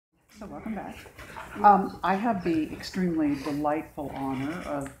So welcome back. I have the extremely delightful honor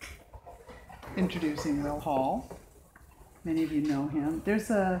of introducing Will Hall. Many of you know him. There's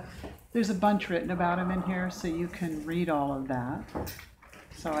a bunch written about him in here, so you can read all of that.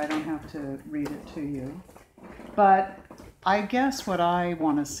 So I don't have to read it to you. But I guess what I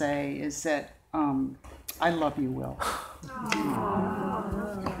want to say is that I love you, Will.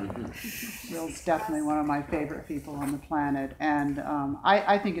 Will's definitely one of my favorite people on the planet, and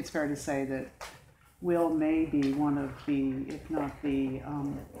I think it's fair to say that Will may be one of the, if not the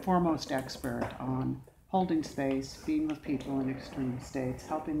foremost expert on holding space, being with people in extreme states,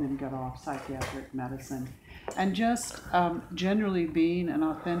 helping them get off psychiatric medicine, and just generally being an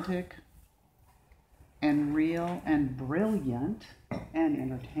authentic and real and brilliant and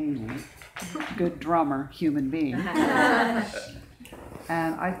entertaining, good drummer, human being.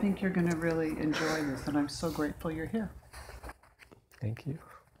 And I think you're going to really enjoy this, and I'm so grateful you're here. Thank you.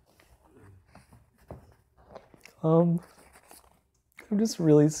 I'm just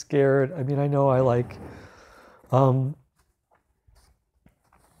really scared. I mean, I know I like,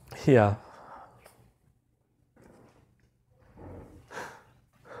 yeah.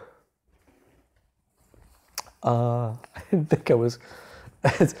 I didn't think I was,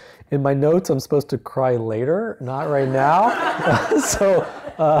 in my notes I'm supposed to cry later, not right now.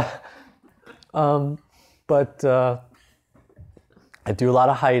 But I do a lot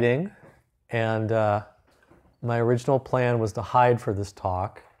of hiding, and my original plan was to hide for this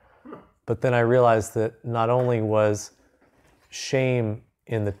talk, but then I realized that not only was shame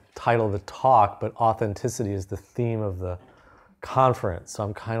in the title of the talk, but authenticity is the theme of the conference. So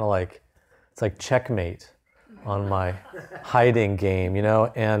I'm kind of like, it's like checkmate on my hiding game, you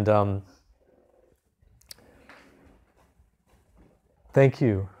know? And thank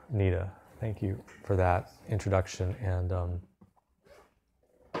you, Nita. Thank you for that introduction. And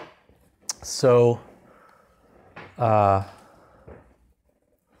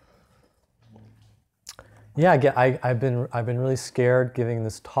yeah, I've been really scared giving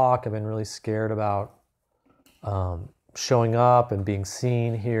this talk. I've been really scared about showing up and being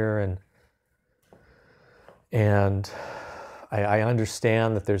seen here, and I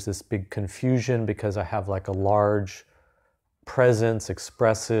understand that there's this big confusion because I have like a large presence,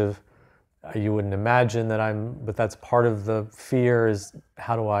 expressive. You wouldn't imagine that but that's part of the fear, is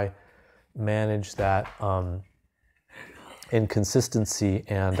how do I manage that inconsistency?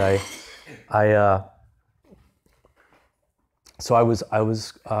 And so I was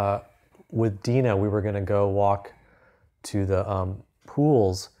with Dina. We were going to go walk to the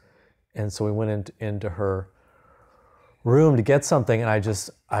pools, and so we went into her room to get something, and I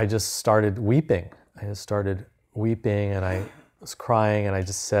just started weeping. And I was crying, and I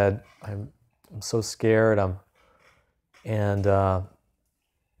just said, I'm so scared. And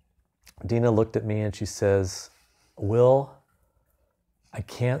Dina looked at me and she says, Will, I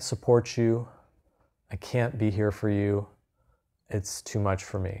can't support you. I can't be here for you. It's too much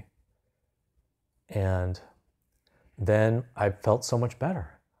for me. And then I felt so much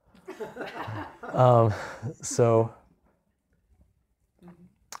better. So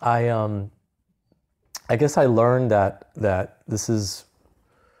I guess I learned that this is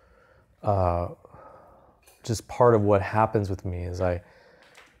just part of what happens with me, is I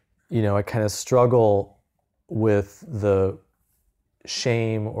kind of struggle with the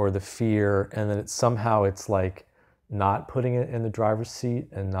shame or the fear, and then somehow it's like not putting it in the driver's seat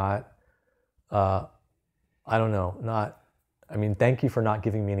and not, I don't know, thank you for not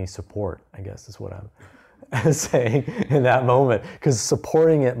giving me any support, I guess is what I'm saying in that moment, because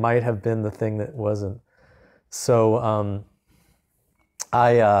supporting it might have been the thing that wasn't. So I'm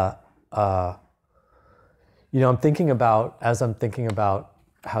thinking about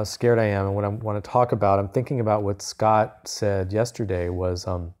how scared I am and what I want to talk about. I'm thinking about what Scott said yesterday, was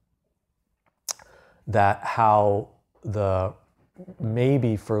that how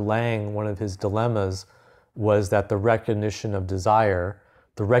maybe for Laing, one of his dilemmas was that the recognition of desire,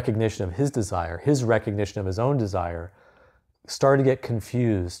 the recognition of his desire, his recognition of his own desire, started to get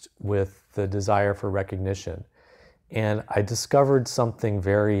confused with the desire for recognition. And I discovered something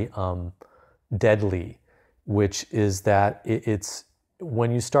very deadly, which is that it's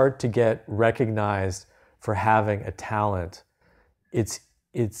when you start to get recognized for having a talent, it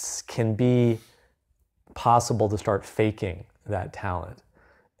can be possible to start faking that talent.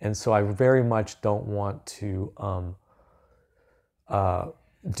 And so I very much don't want to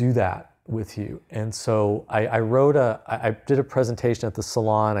do that with you. And so I did a presentation at the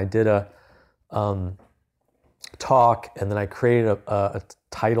salon. I did a talk, and then I created a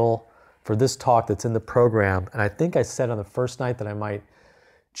title for this talk that's in the program. And I think I said on the first night that I might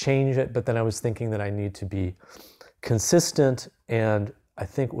change it, but then I was thinking that I need to be consistent, and I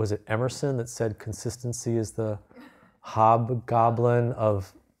think, was it Emerson that said consistency is the hobgoblin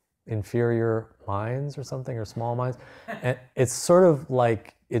of inferior minds or something, or small minds? And it's sort of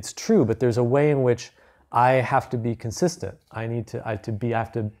like, it's true, but there's a way in which I have to be consistent. I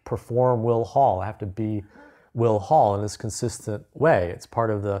have to perform Will Hall. I have to be Will Hall in this consistent way. It's part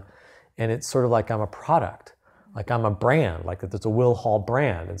of and it's sort of like I'm a product, like I'm a brand, like there's a Will Hall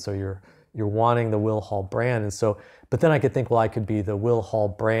brand, and so you're wanting the Will Hall brand, and so, but then I could think, well, I could be the Will Hall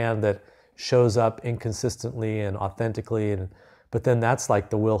brand that shows up inconsistently and authentically, but then that's like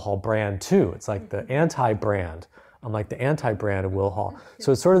the Will Hall brand too. It's like the anti-brand. I'm like the anti-brand of Will Hall.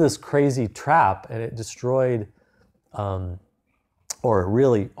 So it's sort of this crazy trap, and it destroyed, or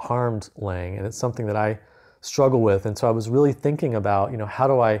really harmed Laing, and it's something that I struggle with. And so I was really thinking about, how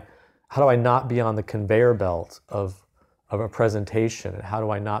do I not be on the conveyor belt of a presentation, and how do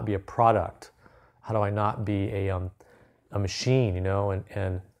I not be a product? How do I not be a machine,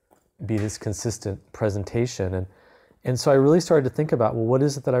 and be this consistent presentation? And so I really started to think about, well, what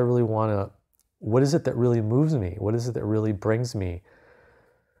is it that I really want to, what is it that really moves me? What is it that really brings me?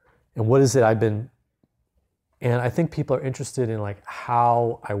 And what is it and I think people are interested in like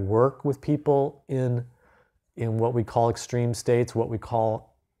how I work with people in what we call extreme states, what we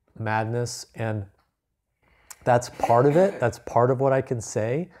call madness. And that's part of it. That's part of what I can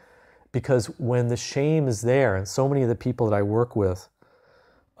say. Because when the shame is there, and so many of the people that I work with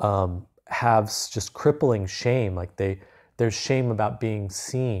have just crippling shame, like there's shame about being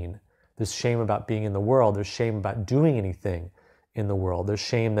seen, there's shame about being in the world, there's shame about doing anything in the world, there's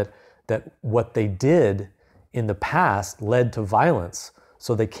shame that what they did in the past led to violence,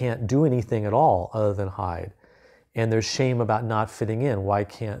 so they can't do anything at all other than hide. And there's shame about not fitting in. Why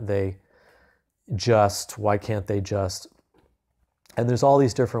can't they just? And there's all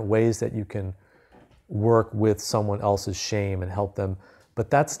these different ways that you can work with someone else's shame and help them. But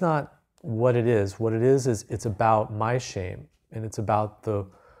that's not what it is. What it is it's about my shame. And it's about the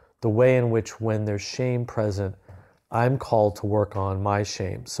way in which, when there's shame present, I'm called to work on my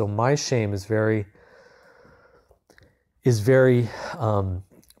shame. So my shame is very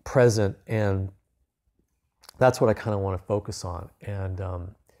present, and that's what I kind of want to focus on. And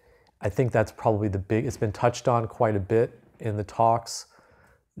I think that's probably it's been touched on quite a bit in the talks,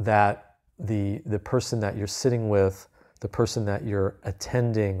 that the person that you're sitting with, the person that you're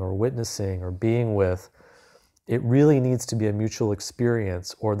attending or witnessing or being with, it really needs to be a mutual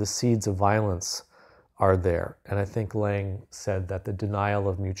experience, or the seeds of violence are there. And I think Laing said that the denial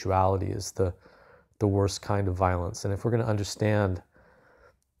of mutuality is the worst kind of violence. And if we're going to understand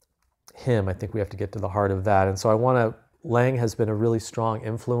him, I think we have to get to the heart of that. And so Laing has been a really strong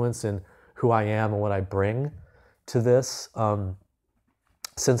influence in who I am and what I bring to this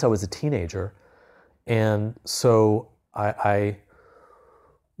since I was a teenager. And so I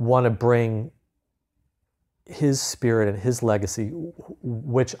want to bring his spirit and his legacy,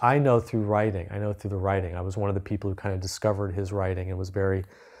 which I know through writing. I know through the writing. I was one of the people who kind of discovered his writing and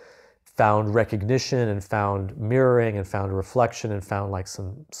found recognition and found mirroring and found reflection and found like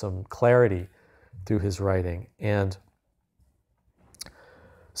some clarity through his writing. And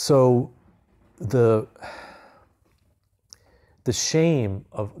so the shame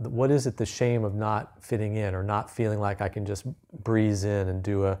of, what is it, the shame of not fitting in, or not feeling like I can just breeze in and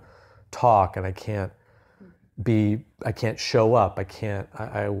do a talk, and I can't show up, I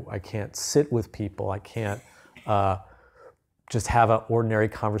can't sit with people, I can't just have an ordinary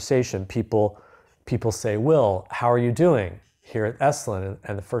conversation. People say, Will, how are you doing here at Esalen?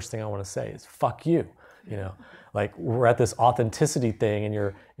 And the first thing I want to say is, fuck you. Like, we're at this authenticity thing, and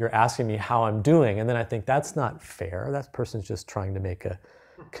you're asking me how I'm doing. And then I think that's not fair. That person's just trying to make a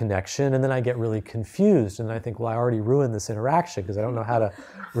connection. And then I get really confused. And I think, well, I already ruined this interaction because I don't know how to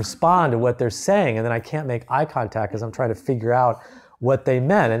respond to what they're saying. And then I can't make eye contact because I'm trying to figure out what they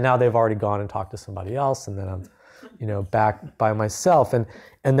meant. And now they've already gone and talked to somebody else. And then I'm back by myself. And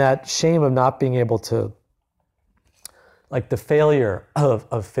that shame of not being able to, like, the failure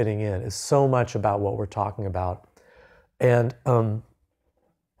of fitting in is so much about what we're talking about. And I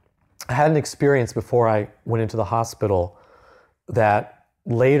had an experience before I went into the hospital that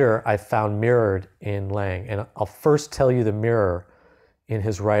later I found mirrored in Laing. And I'll first tell you the mirror in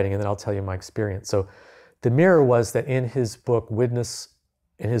his writing, and then I'll tell you my experience. So the mirror was that in his book Wisdom,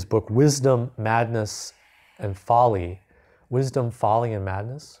 Madness, and Folly, Wisdom, Folly, and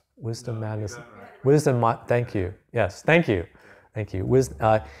Madness? Wisdom, Madness, Wisdom, thank you. Yes, thank you. Thank you.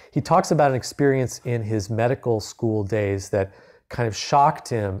 He talks about an experience in his medical school days that kind of shocked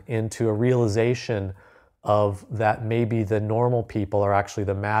him into a realization of that maybe the normal people are actually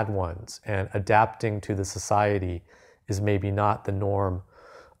the mad ones, and adapting to the society is maybe not the norm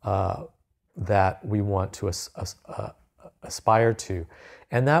that we want to aspire to.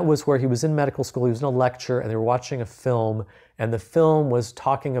 And that was where he was in medical school, he was in a lecture, and they were watching a film, and the film was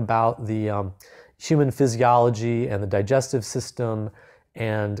talking about the human physiology and the digestive system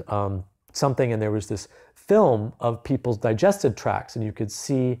and something, and there was this film of people's digestive tracts, and you could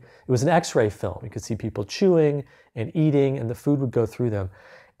see, it was an X-ray film, you could see people chewing and eating, and the food would go through them.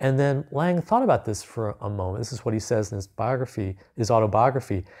 And then Laing thought about this for a moment. This is what he says in his biography, his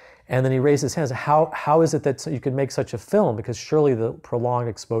autobiography. And then he raised his hands. How is it that you could make such a film? Because surely the prolonged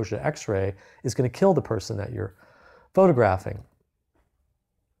exposure to X-ray is going to kill the person that you're photographing.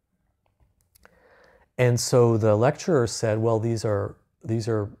 And so the lecturer said, well, these are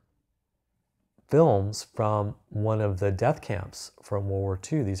films from one of the death camps from World War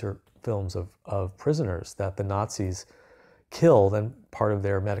II. These are films of prisoners that the Nazis killed, and part of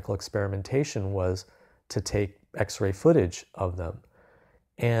their medical experimentation was to take X-ray footage of them.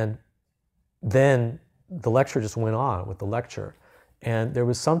 And then the lecturer just went on with the lecture. And there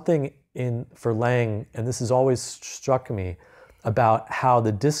was something for Laing, and this has always struck me, about how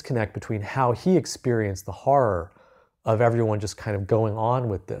the disconnect between how he experienced the horror of everyone just kind of going on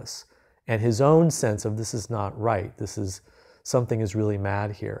with this, and his own sense of this is not right, something is really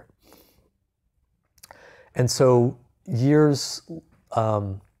mad here. And so years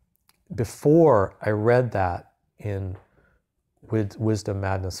before I read that in Wisdom,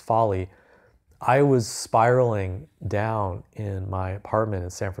 Madness, Folly, I was spiraling down in my apartment in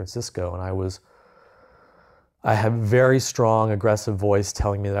San Francisco, and I had a very strong, aggressive voice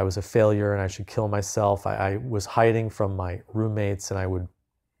telling me that I was a failure and I should kill myself. I was hiding from my roommates, and I would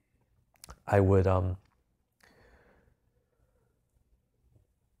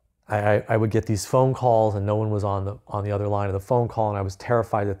get these phone calls, and no one was on the other line of the phone call, and I was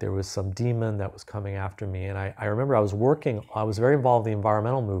terrified that there was some demon that was coming after me. And I remember I was very involved in the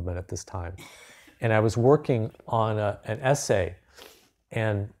environmental movement at this time, and I was working on an essay,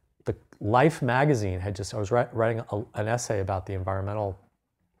 and the Life magazine I was writing an essay about the environmental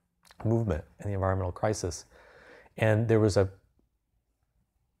movement and the environmental crisis, and there was an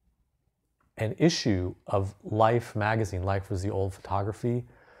issue of Life magazine. Life was the old photography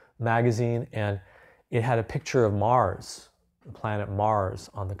magazine, and it had a picture of Mars, the planet Mars,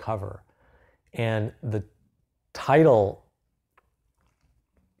 on the cover. And the title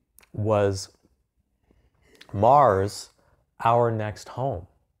was Mars, Our Next Home.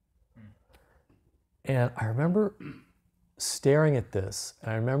 And I remember staring at this,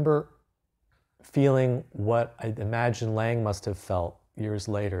 and I remember feeling what I imagine Laing must have felt years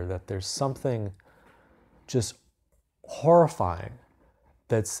later, that there's something just horrifying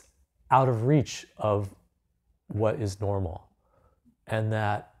that's out of reach of what is normal, and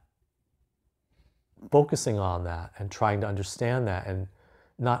that focusing on that and trying to understand that and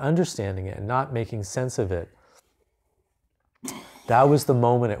not understanding it and not making sense of it, that was the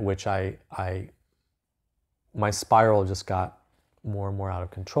moment at which my spiral just got more and more out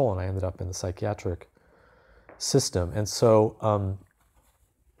of control, and I ended up in the psychiatric system. And so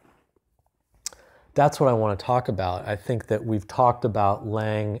that's what I want to talk about. I think that we've talked about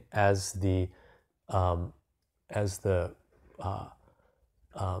Laing as the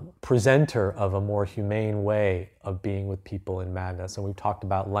presenter of a more humane way of being with people in madness, and we've talked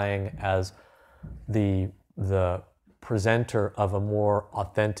about Laing as the presenter of a more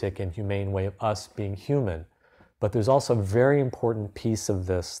authentic and humane way of us being human. But there's also a very important piece of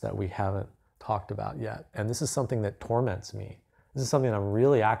this that we haven't talked about yet, and this is something that torments me. This is something I'm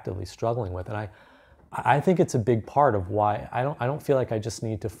really actively struggling with, and I think it's a big part of why I don't feel like I just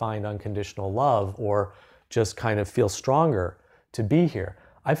need to find unconditional love or just kind of feel stronger to be here.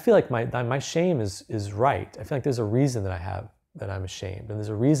 I feel like my shame is right. I feel like there's a reason that I'm ashamed, and there's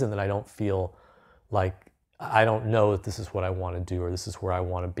a reason that I don't feel like I don't know if this is what I want to do, or this is where I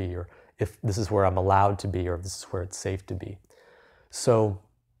want to be, or if this is where I'm allowed to be, or if this is where it's safe to be. So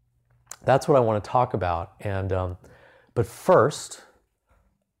that's what I want to talk about. And but first,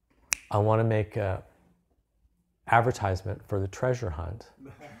 I want to make a advertisement for the treasure hunt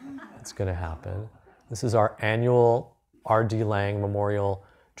that's going to happen. This is our annual R.D. Laing Memorial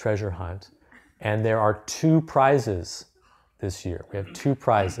Treasure Hunt, and there are 2 prizes this year. We have 2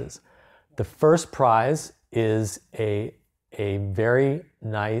 prizes. The first prize is a very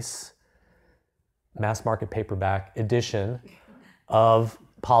nice mass market paperback edition of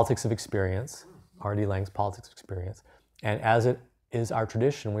Politics of Experience, R.D. Laing's Politics of Experience, and as it is our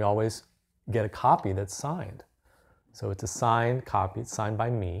tradition, we always get a copy that's signed. So it's a signed copy, it's signed by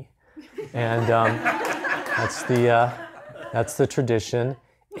me. And That's the tradition,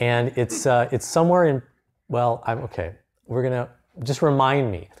 and it's somewhere in. Well, I'm okay. We're gonna just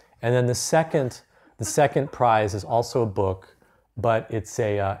remind me, and then the second prize is also a book, but it's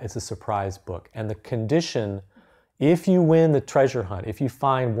a surprise book, and the condition. If you win the treasure hunt, if you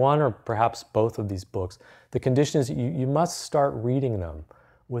find one or perhaps both of these books, the condition is you must start reading them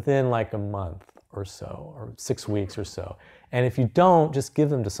within like a month or so, or 6 weeks or so. And if you don't, just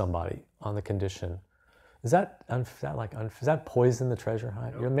give them to somebody on the condition. Is that poison the treasure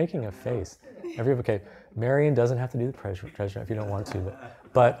hunt? You're making a face. Okay, Marion doesn't have to do the treasure hunt if you don't want to,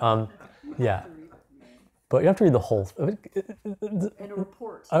 but yeah. But you have to read the whole. And a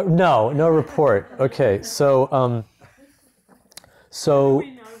report. No report. Okay, so. So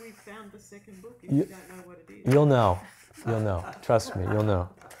we know we found the second book if you don't know what it is. You'll know. Trust me, you'll know.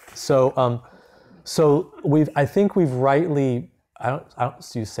 So, I think we've rightly. I don't.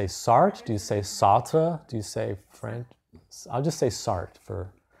 Do you say Sartre? Do you say Sartre? Do you say French? I'll just say Sartre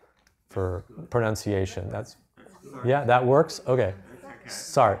for pronunciation. That works. Okay.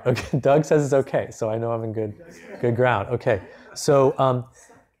 Sartre. Okay. Doug says it's okay, so I know I'm in good ground. Okay. So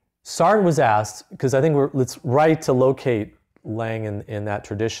Sartre was asked, because I think it's right to locate Laing in that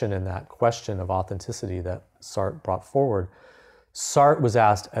tradition and that question of authenticity that Sartre brought forward. Sartre was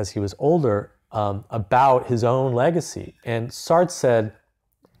asked as he was older about his own legacy, and Sartre said,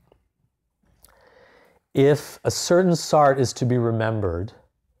 if a certain Sartre is to be remembered,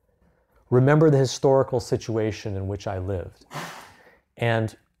 remember the historical situation in which I lived.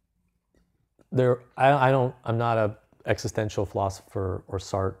 And I'm not an existential philosopher or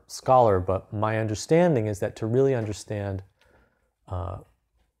Sartre scholar, but my understanding is that to really understand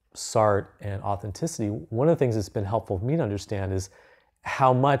Sartre and authenticity, one of the things that's been helpful for me to understand is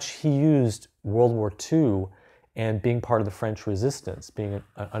how much he used World War II and being part of the French resistance, being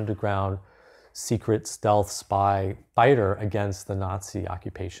an underground secret stealth spy fighter against the Nazi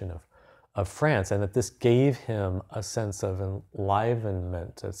occupation of France, and that this gave him a sense of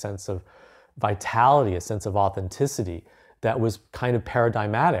enlivenment, a sense of vitality, a sense of authenticity that was kind of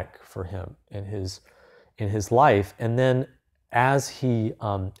paradigmatic for him in his life. And then as he,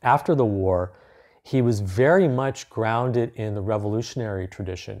 after the war, he was very much grounded in the revolutionary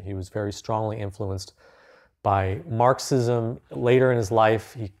tradition. He was very strongly influenced by Marxism. Later in his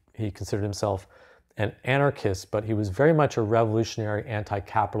life, he considered himself an anarchist, but he was very much a revolutionary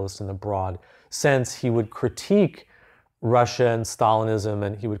anti-capitalist in the broad sense. He would critique Russia and Stalinism,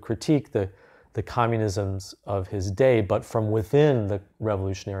 and he would critique the communisms of his day, but from within the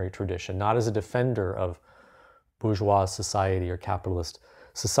revolutionary tradition, not as a defender of bourgeois society or capitalist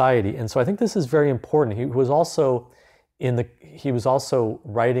society. And so I think this is very important. He was also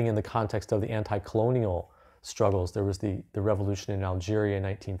writing in the context of the anti-colonial struggles. There was the revolution in Algeria in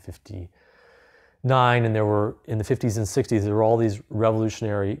 1959, and there were, in the 50s and 60s, there were all these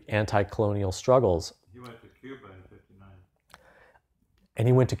revolutionary anti-colonial struggles. He went to Cuba in 59. And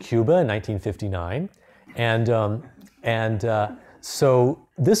he went to Cuba in 1959. So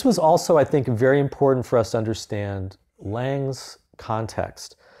this was also, I think, very important for us to understand Laing's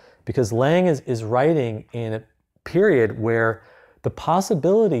context, because Laing is writing in a period where the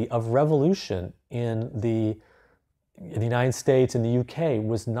possibility of revolution in the United States and the UK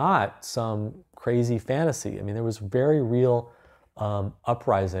was not some crazy fantasy. I mean, there was very real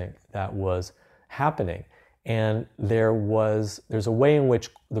uprising that was happening. And there's a way in which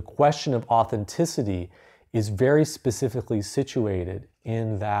the question of authenticity is very specifically situated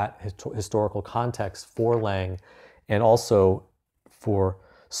in that historical context for Laing and also for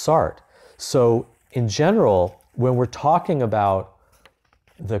Sartre. So in general, when we're talking about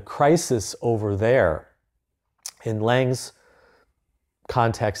the crisis over there, in Laing's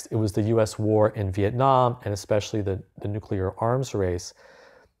context, it was the US war in Vietnam and especially the nuclear arms race.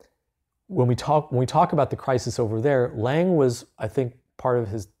 When we talk about the crisis over there, Laing was, I think, part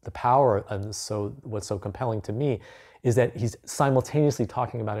of the power, and so what's so compelling to me is that he's simultaneously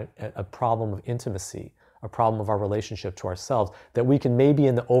talking about a problem of intimacy, a problem of our relationship to ourselves, that we can maybe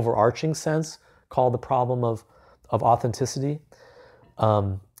in the overarching sense call the problem of authenticity,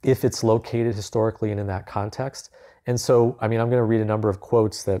 if it's located historically and in that context. And so, I mean, I'm going to read a number of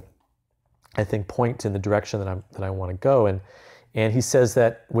quotes that I think point in the direction that I want to go. And he says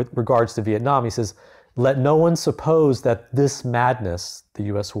that with regards to Vietnam, he says, "Let no one suppose that this madness," the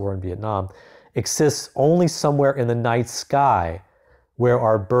US war in Vietnam, "exists only somewhere in the night sky where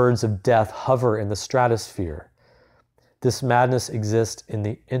our birds of death hover in the stratosphere. This madness exists in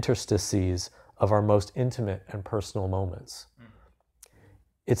the interstices of our most intimate and personal moments."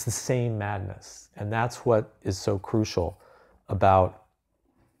 It's the same madness. And that's what is so crucial about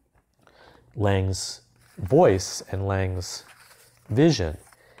Laing's voice and Laing's vision.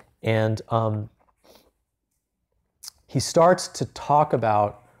 And he starts to talk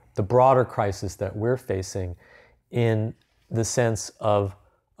about the broader crisis that we're facing in the sense of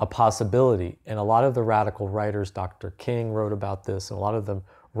a possibility. And a lot of the radical writers, Dr. King wrote about this, and a lot of them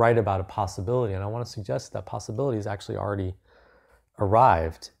write about a possibility. And I want to suggest that possibility has actually already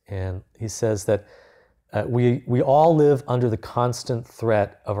arrived. And he says that we all live under the constant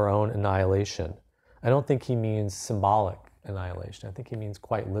threat of our own annihilation. I don't think he means symbolic annihilation. I think he means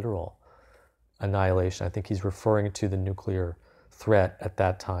quite literal annihilation. I think he's referring to the nuclear threat at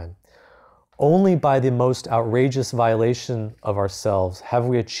that time. Only by the most outrageous violation of ourselves have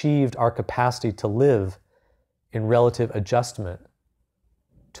we achieved our capacity to live in relative adjustment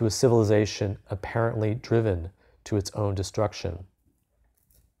to a civilization apparently driven to its own destruction.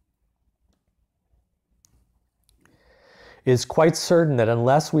 It is quite certain that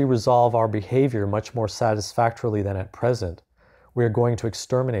unless we resolve our behavior much more satisfactorily than at present, we are going to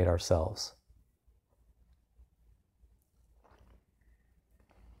exterminate ourselves.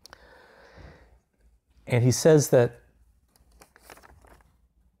 And he says that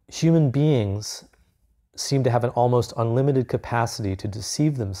human beings seem to have an almost unlimited capacity to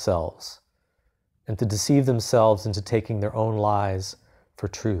deceive themselves, and to deceive themselves into taking their own lies for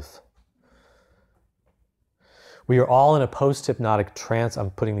truth. We are all in a post-hypnotic trance.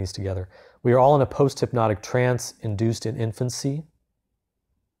 I'm putting these together. We are all in a post-hypnotic trance induced in infancy.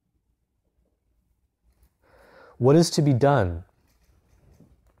 What is to be done?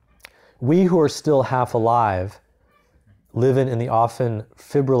 We who are still half alive live in the often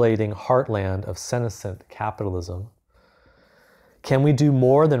fibrillating heartland of senescent capitalism. Can we do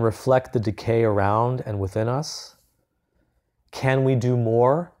more than reflect the decay around and within us? Can we do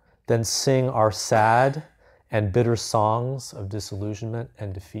more than sing our sad and bitter songs of disillusionment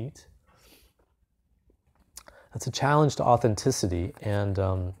and defeat? That's a challenge to authenticity, and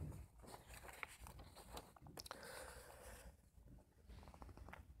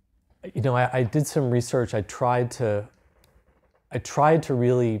you know, I did some research. I tried to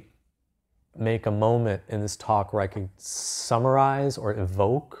really make a moment in this talk where I could summarize or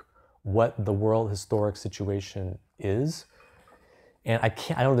evoke what the world historic situation is, and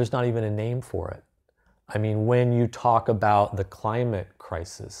there's not even a name for it. I mean, when you talk about the climate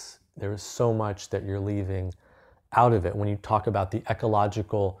crisis, there is so much that you're leaving out of it. When you talk about the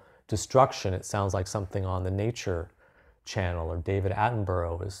ecological destruction, it sounds like something on the Nature Channel or David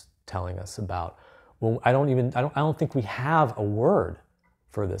Attenborough is telling us about. Well, I don't think we have a word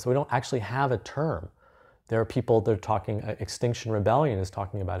for this. We don't actually have a term. There are people that are talking, Extinction Rebellion is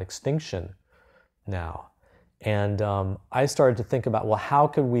talking about extinction now. And I started to think about, well, how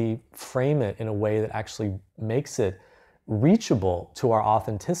could we frame it in a way that actually makes it reachable to our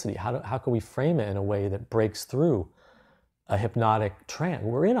authenticity? How can we frame it in a way that breaks through a hypnotic trance?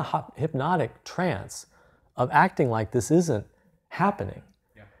 We're in a hypnotic trance of acting like this isn't happening.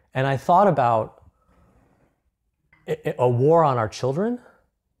 Yeah. And I thought about a war on our children.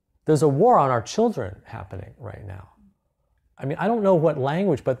 There's a war on our children happening right now. I mean, I don't know what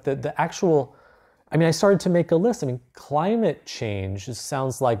language, but the actual... I mean, I started to make a list. I mean, climate change just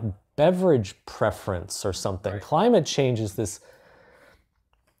sounds like beverage preference or something. Right. Climate change is this,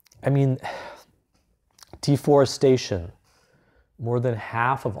 I mean, deforestation. More than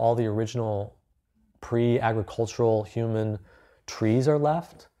half of all the original pre-agricultural human trees are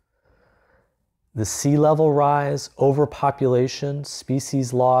left. The sea level rise, overpopulation,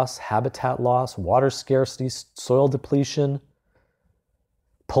 species loss, habitat loss, water scarcity, soil depletion,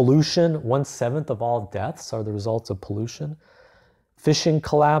 pollution. 1/7 of all deaths are the results of pollution. Fishing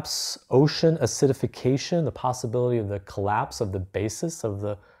collapse, ocean acidification, the possibility of the collapse of the basis of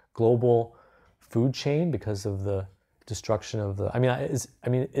the global food chain because of the destruction of the... I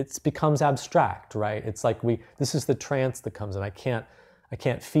mean, it becomes abstract, right? It's like this is the trance that comes in. I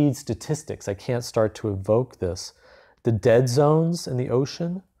can't feed statistics. I can't start to evoke this. The dead zones in the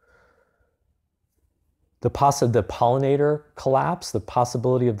ocean, the pollinator collapse, the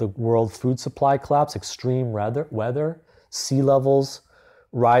possibility of the world food supply collapse, extreme weather, sea levels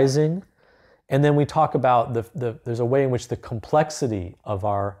rising. And then we talk about there's a way in which the complexity of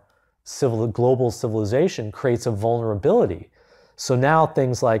our global civilization creates a vulnerability. So now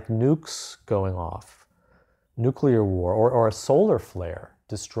things like nukes going off, nuclear war, or a solar flare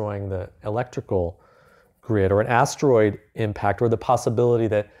destroying the electrical grid, or an asteroid impact, or the possibility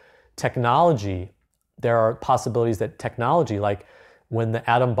that there are possibilities that technology, like when the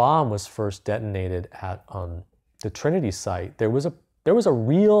atom bomb was first detonated at the Trinity site, there was a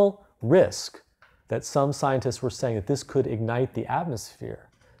real risk that some scientists were saying that this could ignite the atmosphere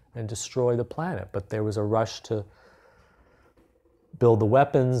and destroy the planet. But there was a rush to build the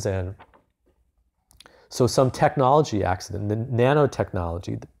weapons, and so some technology accident, the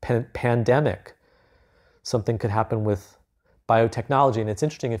nanotechnology, the pandemic, something could happen with biotechnology. And it's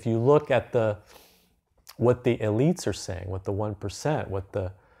interesting, if you look at what the elites are saying, what the 1%, what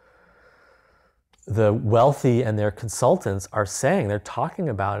the wealthy and their consultants are saying, they're talking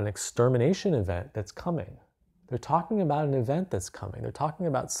about an extermination event that's coming. They're talking about an event that's coming. They're talking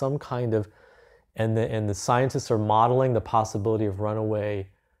about some kind of, and the scientists are modeling the possibility of runaway.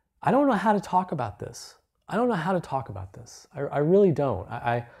 I don't know how to talk about this. I don't know how to talk about this. I really don't.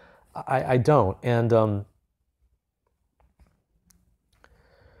 I don't. And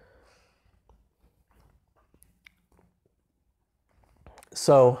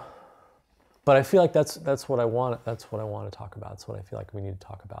so, but I feel like that's what I want. That's what I want to talk about. That's what I feel like we need to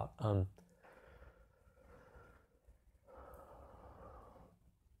talk about.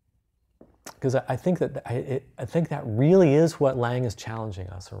 Because I think that really is what Laing is challenging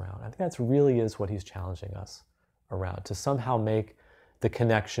us around. I think that's really is what he's challenging us around, to somehow make the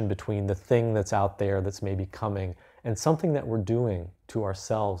connection between the thing that's out there that's maybe coming and something that we're doing to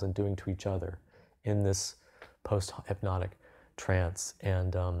ourselves and doing to each other in this post-hypnotic trance.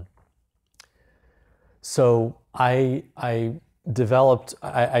 And so I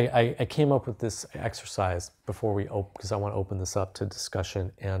came up with this exercise before we open, because I want to open this up to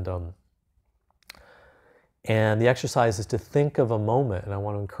discussion. And the exercise is to think of a moment, and I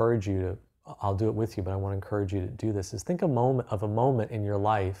want to encourage you to, I'll do it with you, but I want to encourage you to do this, is think of a moment in your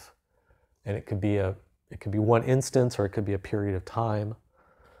life, and it could be one instance, or it could be a period of time,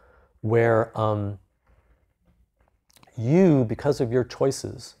 where you, because of your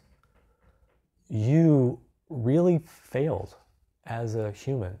choices, you really failed as a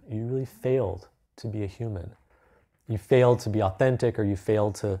human. You really failed to be a human. You failed to be authentic, or you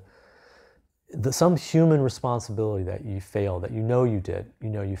failed to, some human responsibility that you failed, that you know you did, you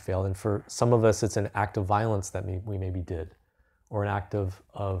know you failed. And for some of us, it's an act of violence that we maybe did, or an act of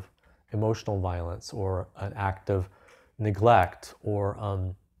emotional violence, or an act of neglect, or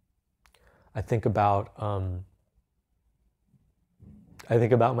I think about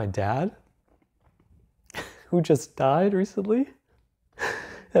my dad, who just died recently.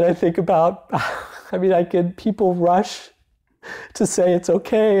 And I think about, people rush to say it's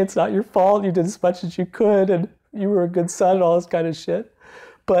okay, it's not your fault, you did as much as you could, and you were a good son, and all this kind of shit.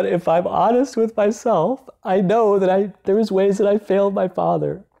 But if I'm honest with myself, I know that there was ways that I failed my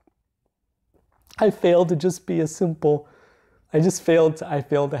father. I failed to just be a simple, I failed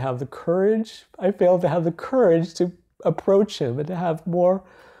to have the courage. I failed to have the courage to approach him and to have more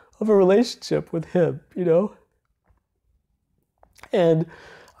of a relationship with him, you know? And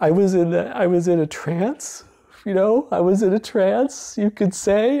I was in a trance, you know? I was in a trance, you could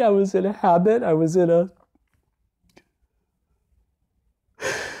say. I was in a habit.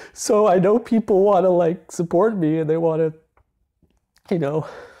 So I know people want to support me, and they want to,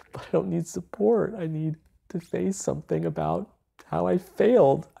 but I don't need support. I need to face something about how I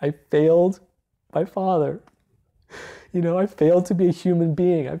failed. I failed my father. I failed to be a human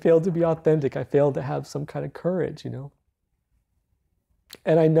being. I failed to be authentic. I failed to have some kind of courage, And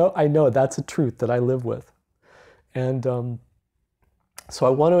I know that's a truth that I live with. And so I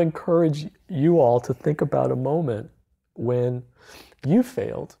want to encourage you all to think about a moment when you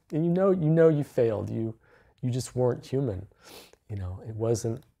failed. And you know you failed. You just weren't human. It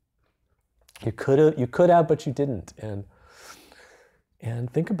wasn't, you could have, but you didn't. And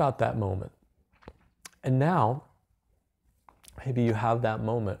think about that moment. And now, maybe you have that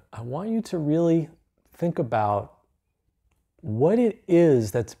moment. I want you to really think about what it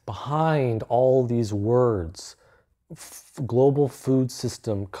is that's behind all these words. Global food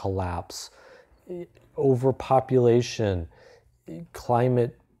system collapse, overpopulation,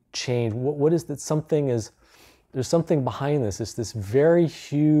 climate change. What is that? There's something behind this. It's this very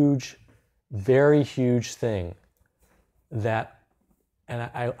huge thing that,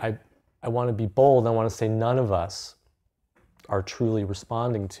 and I want to be bold. I want to say none of us are truly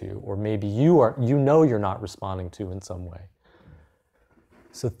responding to, or maybe you're not responding to in some way.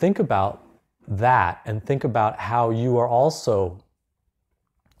 So think about that, and think about how you are also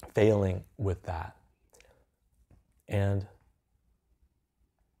failing with that. And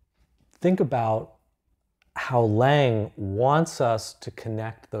think about how Laing wants us to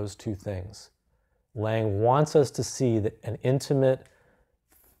connect those two things. Laing wants us to see that an intimate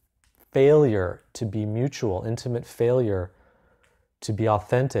failure to be mutual, intimate failure to be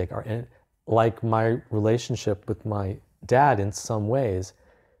authentic, or like my relationship with my dad in some ways,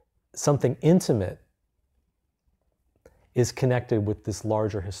 something intimate is connected with this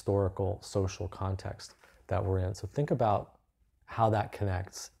larger historical social context that we're in. So think about how that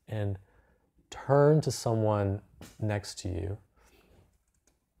connects and turn to someone next to you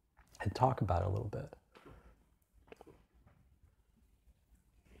and talk about it a little bit.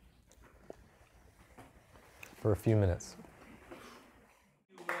 For a few minutes.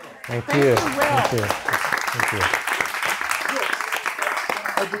 Thank you. Thank you.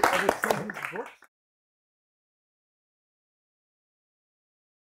 Are the children's books?